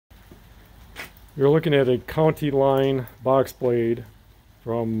You're looking at a Countyline Box blade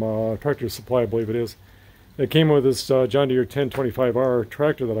from Tractor Supply, I believe it is. It came with this John Deere 1025R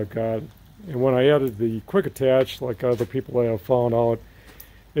tractor that I've got. And when I added the quick attach, like other people have found out,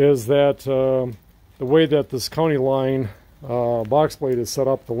 is that the way that this Countyline box blade is set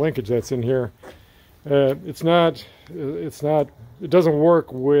up, the linkage that's in here, it doesn't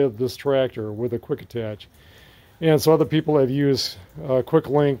work with this tractor with a quick attach. And so other people have used quick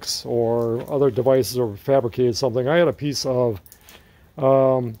links or other devices or fabricated something. I had a piece of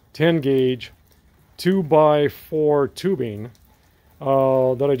 10 gauge 2x4 tubing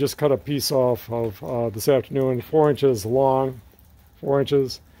that I just cut a piece off of this afternoon, 4 inches long, 4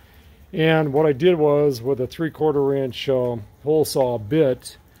 inches. And what I did was, with a 3/4 inch hole saw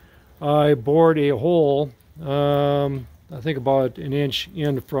bit, I bored a hole, I think about an inch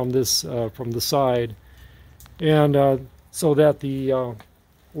in from this from the side, and so that the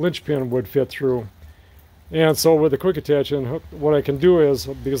lynch pin would fit through. And so with the quick attachment, what I can do is,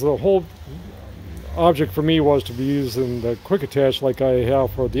 because the whole object for me was to be using the quick attach like I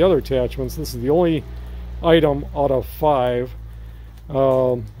have for the other attachments, this is the only item out of 5,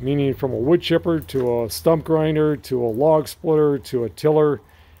 meaning from a wood chipper to a stump grinder to a log splitter to a tiller.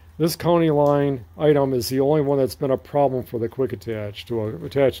 This Countyline item is the only one that's been a problem for the quick attach to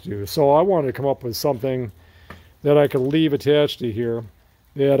attach to. So I wanted to come up with something that I could leave attached to here,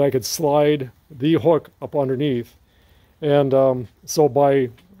 that I could slide the hook up underneath. And so by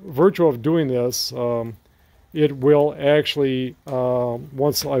virtue of doing this, it will actually,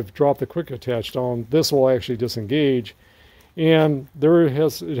 once I've dropped the quick attach down, this will actually disengage. And it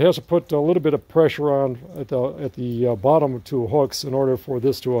has to put a little bit of pressure on at the bottom of 2 hooks in order for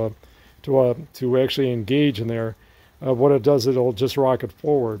this to actually engage in there. What it does, it'll just rock it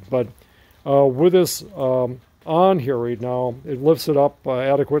forward. But with this on here right now, it lifts it up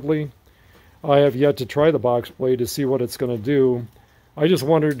adequately. I have yet to try the box blade to see what it's going to do. I just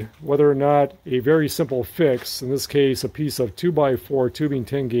wondered whether or not a very simple fix, in this case a piece of 2x4 tubing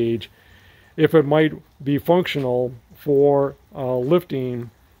 10 gauge, if it might be functional for lifting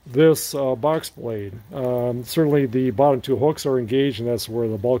this box blade. Certainly the bottom 2 hooks are engaged, and that's where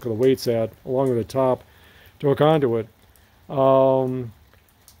the bulk of the weight's at, along with the top to hook onto it.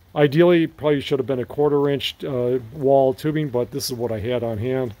 Ideally, probably should have been a 1/4 inch wall tubing, but this is what I had on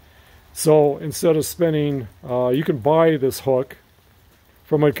hand. So instead of spending, you can buy this hook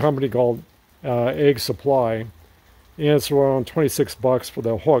from a company called Egg Supply, and it's around 26 bucks for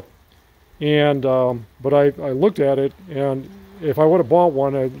the hook. And but I looked at it, and if I would have bought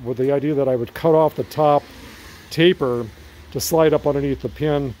one with the idea that I would cut off the top taper to slide up underneath the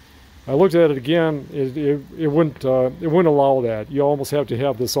pin, I looked at it again. It wouldn't allow that. You almost have to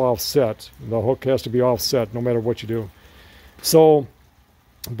have this offset. The hook has to be offset no matter what you do. So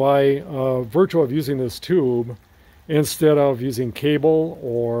by virtue of using this tube, instead of using cable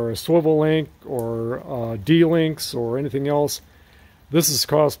or swivel link or D-links or anything else, this has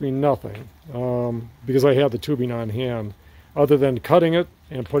cost me nothing because I have the tubing on hand, other than cutting it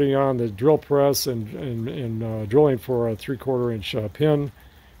and putting on the drill press and drilling for a 3/4 inch pin.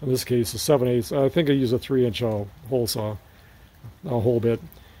 In this case, a 7/8. I think I use a 3-inch hole saw, hole bit.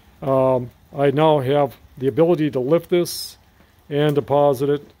 I now have the ability to lift this and deposit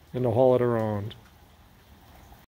it and to haul it around.